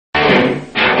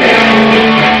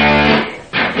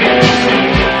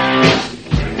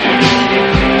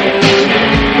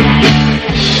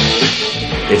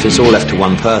it's all left to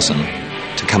one person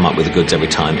to come up with the goods every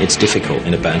time, it's difficult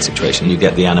in a band situation. You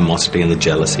get the animosity and the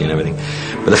jealousy and everything.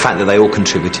 But the fact that they all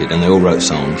contributed and they all wrote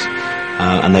songs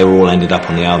and they all ended up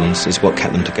on the albums is what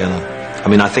kept them together. I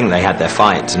mean, I think they had their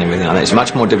fights and everything like that. It's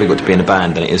much more difficult to be in a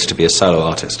band than it is to be a solo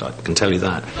artist, I can tell you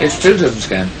that. It's still doesn't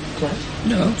scan.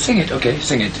 No, sing it, okay,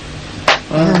 sing it.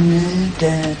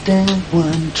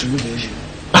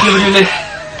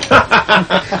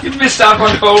 You missed out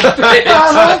on the whole bit.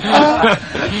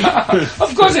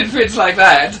 Of course it fits like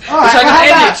that. Oh, it's like an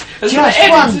edit. It's just an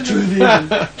one edit. true vision.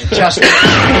 Just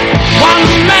One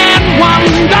man, one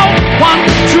dog, one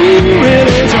true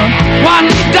religion. One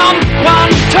dump,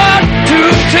 one turd, two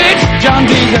tits, John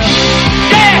Deacon.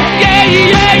 Yeah, yeah,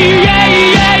 yeah, yeah,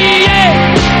 yeah,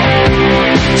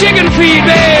 yeah. Chicken feed,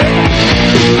 babe.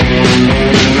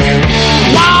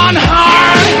 One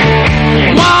heart,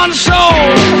 one soul,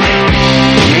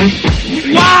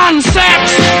 one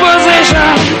sex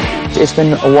position. It's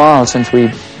been a while since we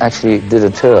actually did a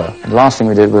tour. The last thing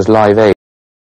we did was Live Aid.